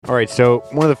All right, so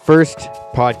one of the first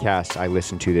podcasts I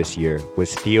listened to this year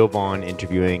was Theo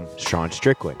interviewing Sean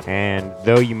Strickland. And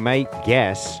though you might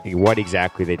guess what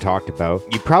exactly they talked about,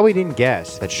 you probably didn't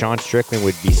guess that Sean Strickland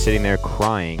would be sitting there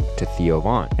crying to Theo.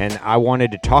 And I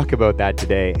wanted to talk about that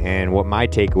today and what my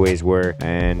takeaways were,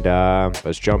 and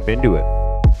let's jump into it.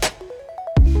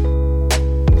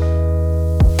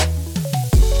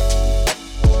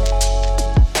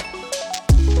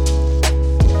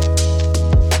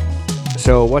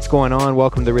 So what's going on?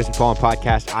 Welcome to the Risen Fallen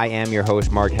Podcast. I am your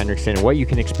host, Mark Hendrickson. And what you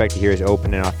can expect to hear is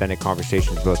open and authentic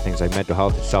conversations about things like mental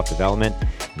health and self-development.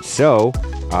 And so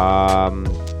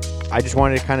I just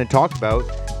wanted to kind of talk about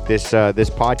this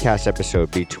podcast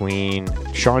episode between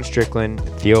Sean Strickland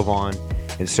and Theo.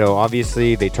 And so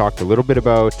obviously they talked a little bit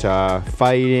about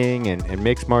fighting and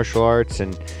mixed martial arts.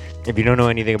 And if you don't know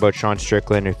anything about Sean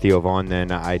Strickland or Theo, then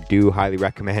I do highly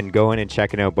recommend going and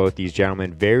checking out both these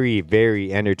gentlemen. Very,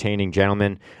 very entertaining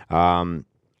gentlemen.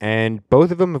 And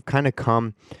both of them have kind of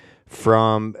come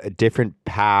from a different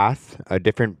path, a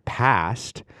different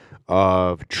past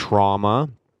of trauma.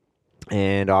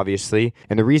 And obviously,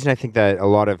 and the reason I think that a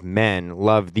lot of men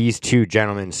love these two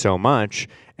gentlemen so much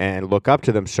and look up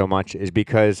to them so much is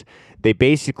because they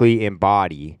basically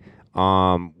embody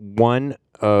one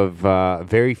of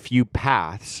very few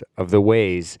paths of the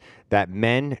ways that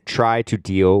men try to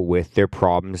deal with their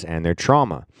problems and their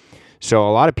trauma. So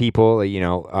a lot of people,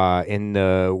 in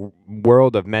the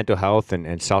world of mental health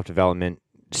and self-development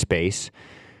space,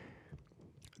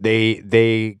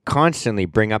 they constantly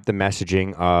bring up the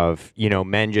messaging of,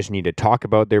 men just need to talk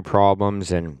about their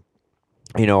problems. And,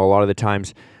 a lot of the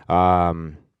times,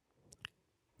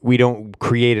 we don't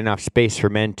create enough space for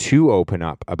men to open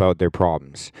up about their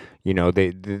problems.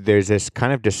 There's this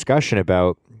kind of discussion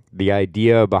about the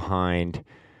idea behind,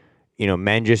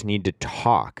 men just need to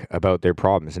talk about their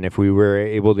problems. And if we were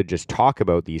able to just talk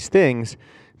about these things,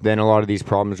 then a lot of these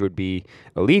problems would be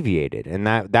alleviated. And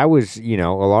that was,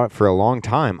 for a long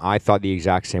time, I thought the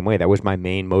exact same way. That was my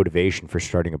main motivation for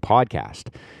starting a podcast.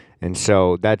 And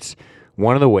so that's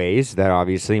one of the ways that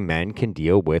obviously men can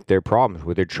deal with their problems,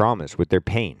 with their traumas, with their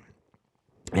pain.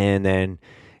 And then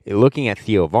looking at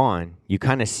Theo, you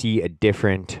kind of see a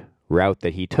different route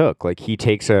that he took. Like he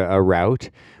takes a route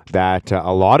that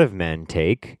a lot of men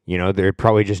take. They're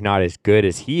probably just not as good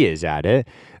as he is at it.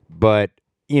 But,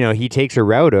 he takes a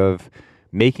route of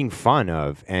making fun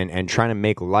of and trying to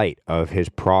make light of his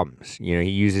problems. He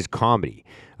uses comedy,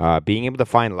 being able to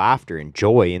find laughter and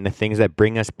joy in the things that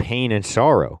bring us pain and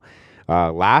sorrow.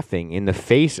 Laughing in the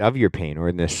face of your pain or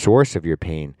in the source of your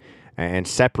pain, and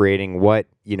separating what,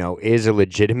 is a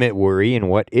legitimate worry and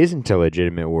what isn't a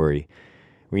legitimate worry.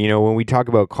 When we talk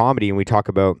about comedy and we talk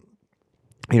about,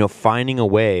 finding a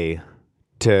way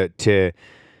to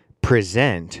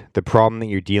present the problem that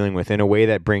you're dealing with in a way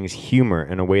that brings humor,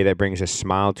 in a way that brings a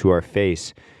smile to our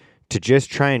face, to just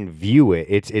try and view it.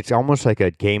 It's almost like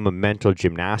a game of mental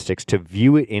gymnastics to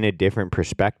view it in a different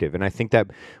perspective. And I think that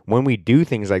when we do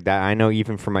things like that, I know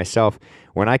even for myself,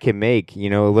 when I can make,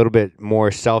 a little bit more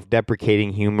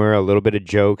self-deprecating humor, a little bit of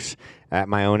jokes at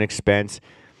my own expense,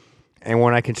 and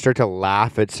when I can start to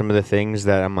laugh at some of the things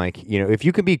that I'm like, if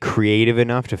you can be creative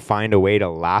enough to find a way to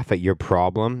laugh at your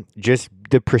problem, just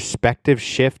the perspective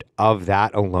shift of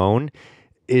that alone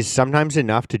is sometimes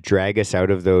enough to drag us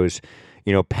out of those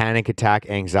panic attack,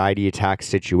 anxiety attack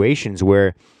situations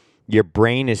where your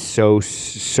brain is so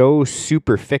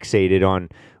super fixated on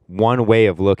one way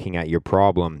of looking at your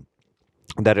problem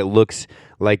that it looks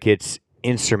like it's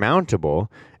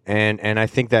insurmountable. And I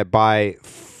think that by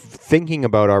thinking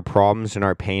about our problems and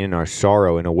our pain and our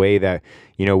sorrow in a way that,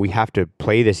 we have to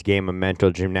play this game of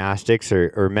mental gymnastics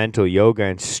or mental yoga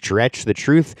and stretch the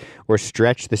truth or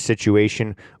stretch the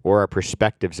situation or our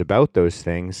perspectives about those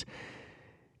things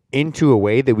into a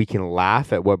way that we can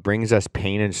laugh at what brings us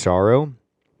pain and sorrow,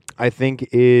 I think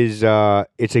is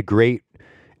it's a great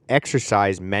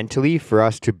exercise mentally for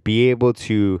us to be able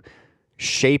to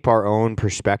shape our own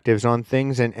perspectives on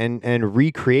things and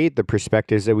recreate the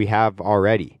perspectives that we have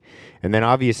already. And then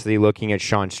obviously looking at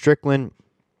Sean Strickland,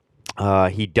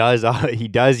 he does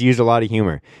use a lot of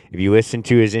humor. If you listen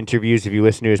to his interviews, if you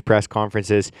listen to his press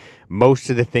conferences, most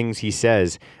of the things he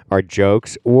says are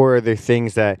jokes or they're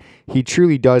things that he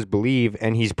truly does believe,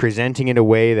 and he's presenting in a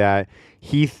way that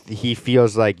he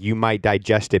feels like you might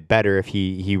digest it better if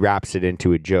he wraps it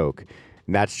into a joke.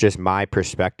 And that's just my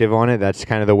perspective on it. That's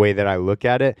kind of the way that I look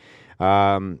at it.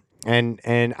 And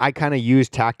I kind of use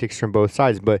tactics from both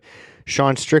sides. But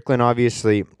Sean Strickland,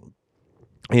 obviously,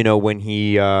 when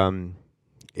he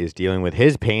is dealing with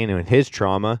his pain and with his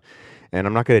trauma, And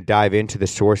I'm not going to dive into the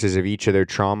sources of each of their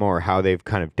trauma or how they've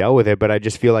kind of dealt with it, but I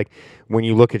just feel like when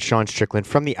you look at Sean Strickland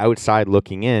from the outside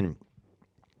looking in,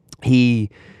 he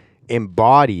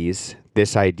embodies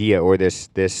this idea or this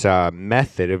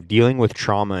method of dealing with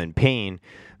trauma and pain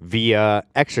via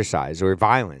exercise or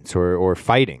violence or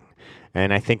fighting.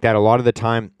 And I think that a lot of the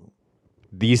time,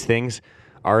 these things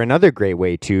are another great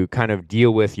way to kind of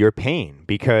deal with your pain,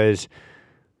 because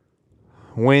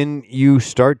when you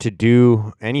start to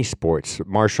do any sports,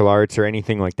 martial arts or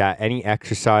anything like that, any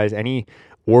exercise, any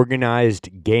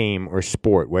organized game or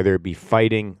sport, whether it be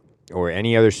fighting or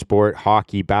any other sport,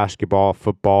 hockey, basketball,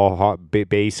 football,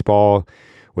 baseball,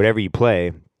 whatever you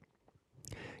play,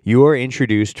 you are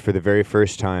introduced for the very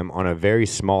first time on a very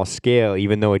small scale,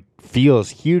 even though it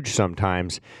feels huge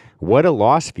sometimes, what a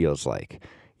loss feels like.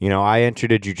 You know, I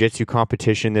entered a jiu-jitsu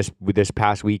competition this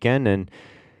past weekend, and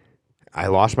I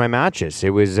lost my matches. It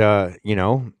was,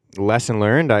 lesson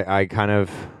learned. I kind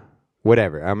of,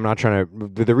 whatever. I'm not trying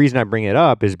to, the reason I bring it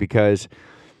up is because,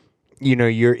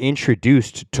 you're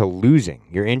introduced to losing.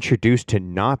 You're introduced to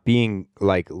not being,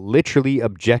 like, literally,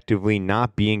 objectively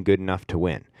not being good enough to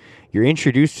win. You're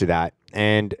introduced to that.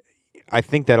 And I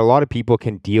think that a lot of people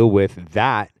can deal with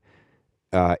that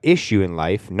issue in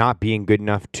life, not being good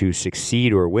enough to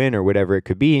succeed or win or whatever it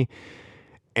could be.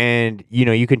 And,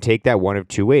 you can take that one of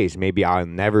two ways. Maybe I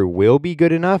never will be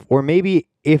good enough, or maybe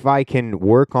if I can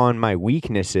work on my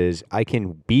weaknesses, I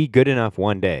can be good enough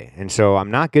one day. And so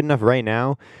I'm not good enough right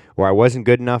now, or I wasn't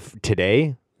good enough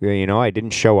today. I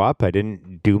didn't show up. I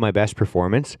didn't do my best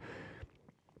performance.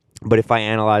 But if I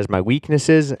analyze my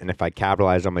weaknesses and if I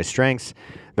capitalize on my strengths,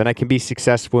 then I can be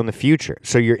successful in the future.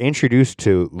 So you're introduced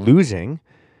to losing,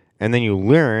 and then you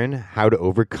learn how to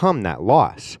overcome that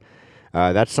loss.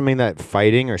 That's something that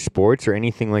fighting or sports or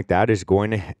anything like that is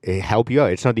going to help you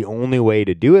out. It's not the only way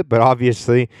to do it, but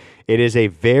obviously it is a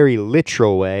very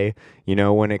literal way,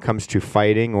 when it comes to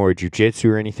fighting or jiu-jitsu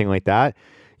or anything like that.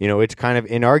 It's kind of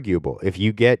inarguable. If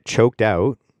you get choked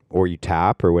out or you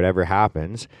tap or whatever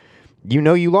happens, you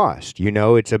lost.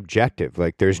 It's objective.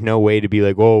 Like, there's no way to be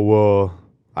like, oh, well,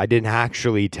 I didn't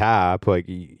actually tap. Like,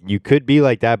 you could be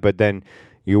like that, but then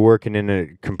you're working in a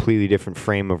completely different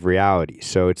frame of reality.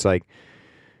 So it's like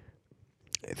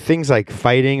things like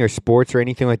fighting or sports or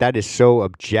anything like that is so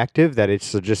objective that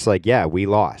it's just like, yeah, we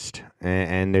lost.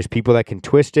 And there's people that can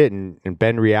twist it and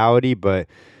bend reality, but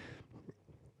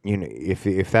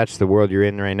if that's the world you're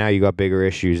in right now, you got bigger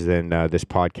issues than this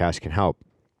podcast can help.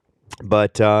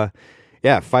 But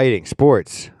fighting,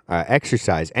 sports,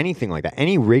 exercise, anything like that,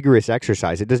 any rigorous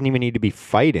exercise, it doesn't even need to be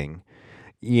fighting.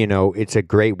 It's a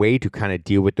great way to kind of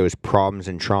deal with those problems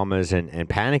and traumas and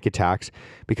panic attacks,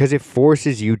 because it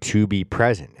forces you to be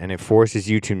present and it forces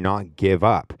you to not give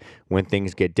up when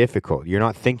things get difficult. You're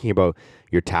not thinking about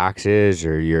your taxes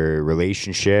or your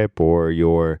relationship or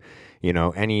your,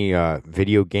 any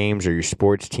video games or your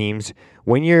sports teams.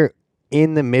 When you're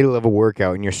in the middle of a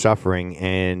workout and you're suffering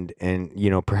and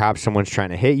perhaps someone's trying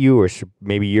to hit you, or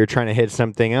maybe you're trying to hit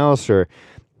something else, or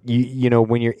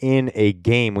when you're in a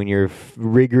game, when you're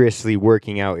rigorously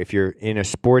working out, if you're in a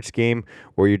sports game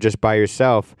or you're just by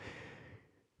yourself,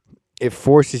 it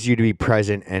forces you to be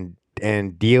present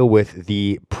and deal with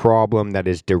the problem that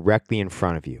is directly in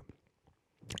front of you.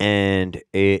 And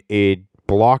it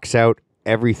blocks out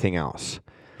everything else.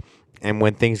 And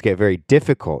when things get very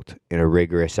difficult in a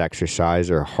rigorous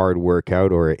exercise or a hard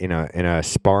workout or in a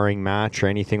sparring match or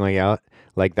anything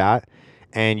like that,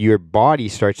 and your body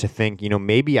starts to think,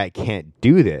 maybe I can't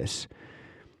do this,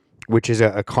 which is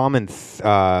a common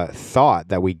thought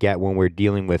that we get when we're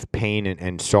dealing with pain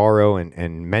and sorrow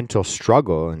and mental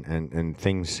struggle and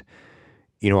things,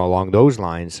 along those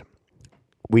lines.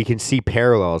 We can see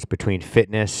parallels between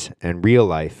fitness and real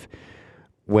life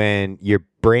when your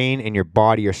brain and your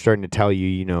body are starting to tell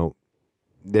you,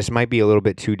 this might be a little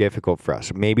bit too difficult for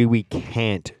us. Maybe we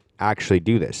can't actually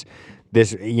do this.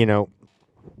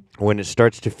 When it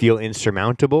starts to feel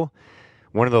insurmountable,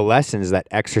 one of the lessons that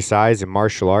exercise and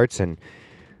martial arts and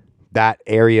that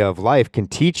area of life can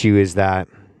teach you is that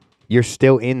you're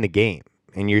still in the game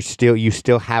and you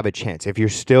still have a chance. If you're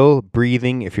still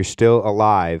breathing, if you're still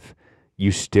alive,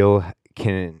 you still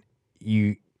can.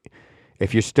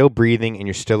 If you're still breathing and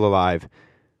you're still alive,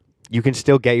 you can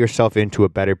still get yourself into a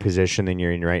better position than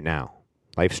you're in right now.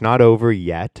 Life's not over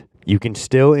yet. You can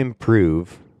still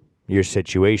improve your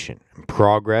situation.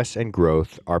 Progress and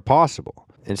growth are possible.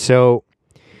 And so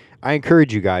I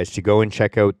encourage you guys to go and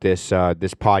check out this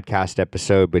podcast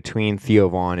episode between Theo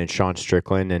Vaughn and Sean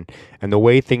Strickland and the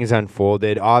way things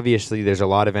unfolded. Obviously, there's a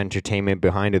lot of entertainment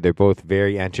behind it. They're both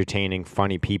very entertaining,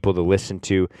 funny people to listen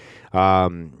to.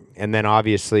 And then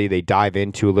obviously they dive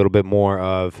into a little bit more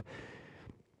of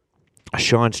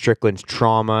Sean Strickland's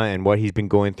trauma and what he's been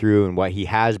going through and what he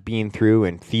has been through.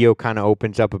 And Theo kind of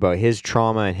opens up about his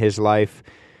trauma and his life.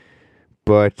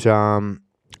 But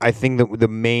I think that the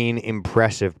main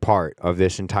impressive part of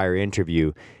this entire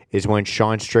interview is when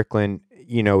Sean Strickland,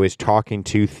 is talking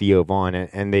to Theo Von,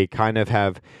 and they kind of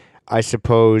have, I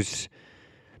suppose,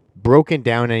 broken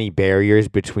down any barriers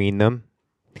between them.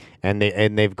 And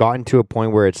they've gotten to a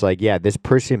point where it's like, yeah, this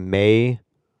person may...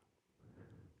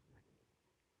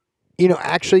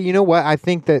 actually, you know what? I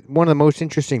think that one of the most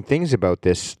interesting things about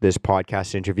this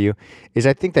podcast interview is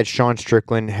I think that Sean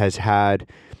Strickland has had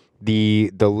the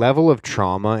level of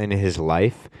trauma in his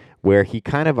life where he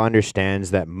kind of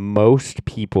understands that most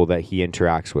people that he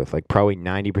interacts with, like probably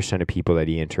 90% of people that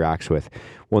he interacts with,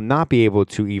 will not be able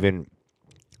to even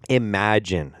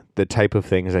imagine the type of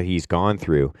things that he's gone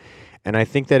through. And I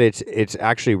think that it's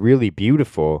actually really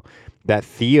beautiful that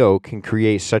Theo can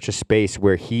create such a space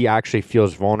where he actually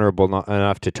feels vulnerable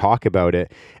enough to talk about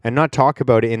it, and not talk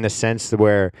about it in the sense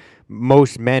where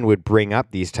most men would bring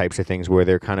up these types of things where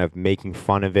they're kind of making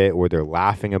fun of it or they're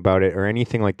laughing about it or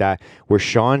anything like that, where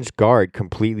Sean's guard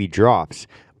completely drops.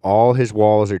 All his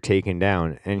walls are taken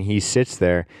down, and he sits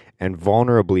there and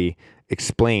vulnerably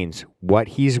explains what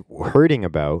he's hurting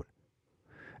about,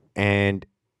 and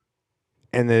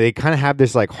then they kind of have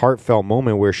this like heartfelt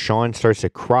moment where Sean starts to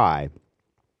cry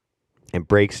and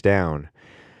breaks down.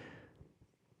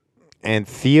 And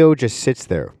Theo just sits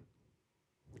there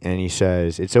and he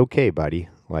says, "It's okay, buddy.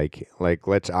 Like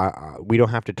let's, we don't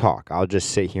have to talk. I'll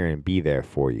just sit here and be there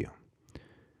for you."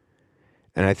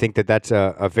 And I think that that's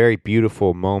a very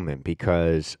beautiful moment,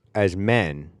 because as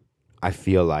men, I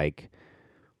feel like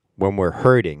when we're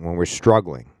hurting, when we're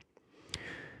struggling,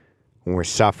 when we're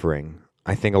suffering,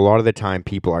 I think a lot of the time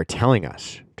people are telling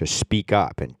us to speak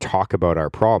up and talk about our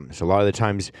problems. A lot of the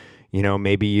times,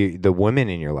 maybe the women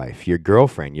in your life, your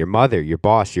girlfriend, your mother, your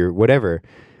boss, your whatever,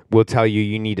 will tell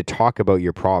you need to talk about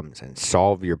your problems and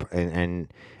solve your, and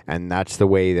that's the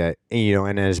way that,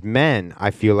 and as men,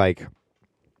 I feel like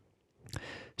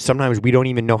sometimes we don't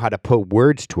even know how to put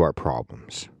words to our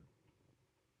problems.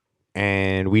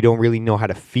 And we don't really know how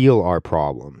to feel our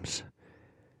problems.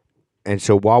 And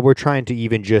so while we're trying to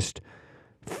even just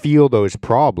feel those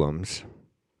problems,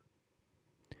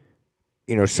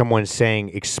 someone's saying,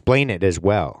 explain it as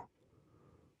well.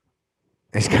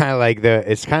 It's kind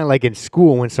of like in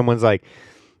school when someone's like,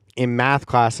 in math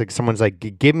class, like someone's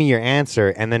like, give me your answer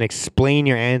and then explain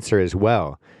your answer as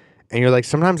well. And you're like,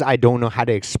 sometimes I don't know how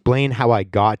to explain how I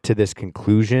got to this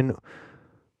conclusion,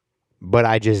 but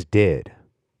I just did.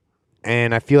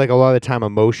 And I feel like a lot of the time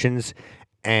emotions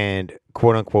and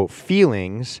quote unquote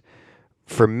feelings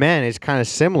for men is kind of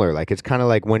similar. Like, it's kind of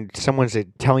like when someone's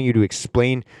telling you to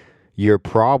explain your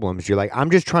problems, you're like, I'm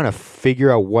just trying to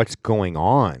figure out what's going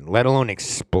on, let alone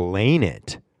explain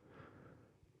it.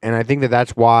 And I think that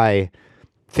that's why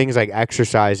things like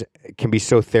exercise can be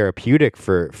so therapeutic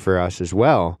for us as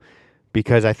well,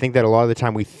 because I think that a lot of the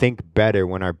time we think better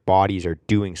when our bodies are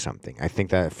doing something. I think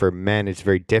that for men, it's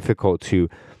very difficult to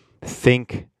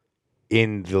think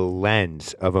in the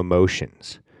lens of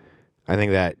emotions. I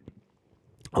think that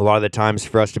a lot of the times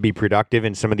for us to be productive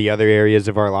in some of the other areas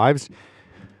of our lives,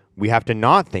 we have to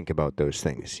not think about those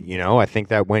things. I think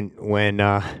that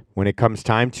when it comes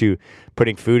time to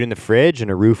putting food in the fridge and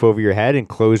a roof over your head and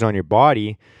clothes on your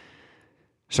body,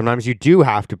 sometimes you do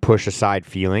have to push aside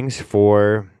feelings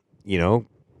for,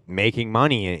 making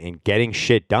money and getting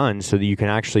shit done so that you can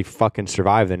actually fucking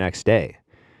survive the next day.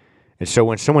 And so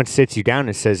when someone sits you down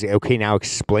and says, okay, now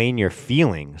explain your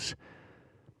feelings,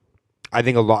 I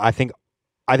think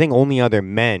only other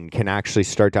men can actually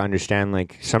start to understand,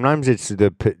 like, sometimes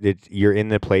you're in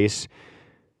the place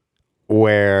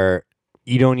where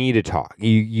you don't need to talk.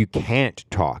 You can't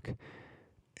talk.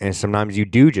 And sometimes you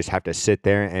do just have to sit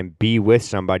there and be with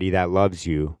somebody that loves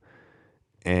you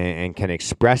and can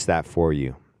express that for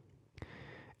you.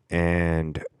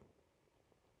 And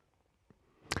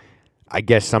I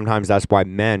guess sometimes that's why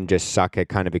men just suck at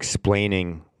kind of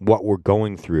explaining what we're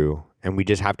going through, and we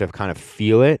just have to kind of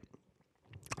feel it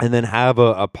and then have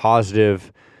a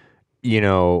positive,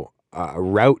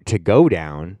 route to go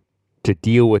down to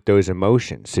deal with those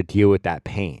emotions, to deal with that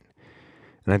pain.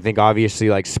 And I think obviously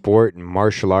like sport and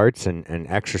martial arts and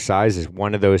exercise is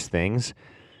one of those things.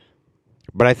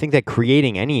 But I think that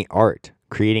creating any art,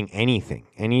 creating anything,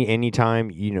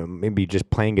 anytime, maybe just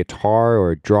playing guitar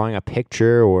or drawing a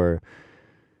picture, or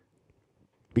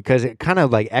because it kind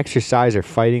of like exercise or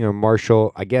fighting or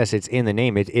martial, I guess it's in the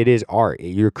name. It is art.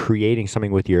 You're creating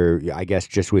something with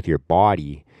just with your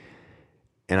body.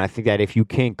 And I think that if you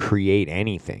can create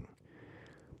anything,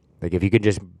 Like if you could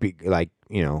just be like,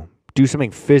 do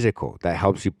something physical that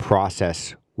helps you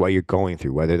process what you're going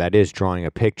through, whether that is drawing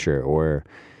a picture or,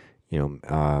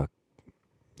 I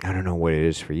don't know what it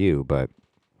is for you, but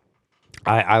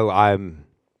I'm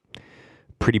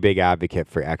pretty big advocate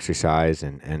for exercise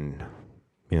and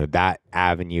that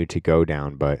avenue to go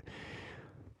down. But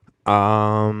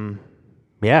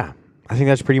yeah, I think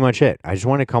that's pretty much it. I just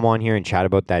want to come on here and chat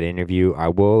about that interview. I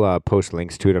will post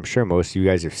links to it. I'm sure most of you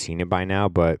guys have seen it by now,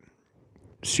 but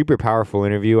super powerful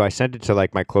interview. I sent it to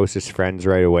like my closest friends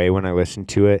right away when I listened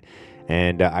to it,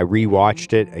 and I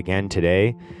rewatched it again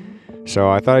today.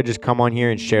 So I thought I'd just come on here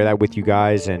and share that with you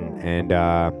guys and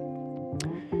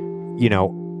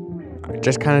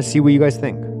just kind of see what you guys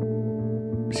think.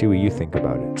 See what you think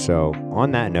about it. So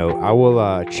on that note, I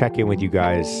will check in with you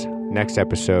guys next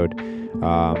episode.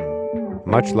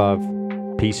 Much love.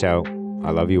 Peace out. I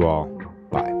love you all.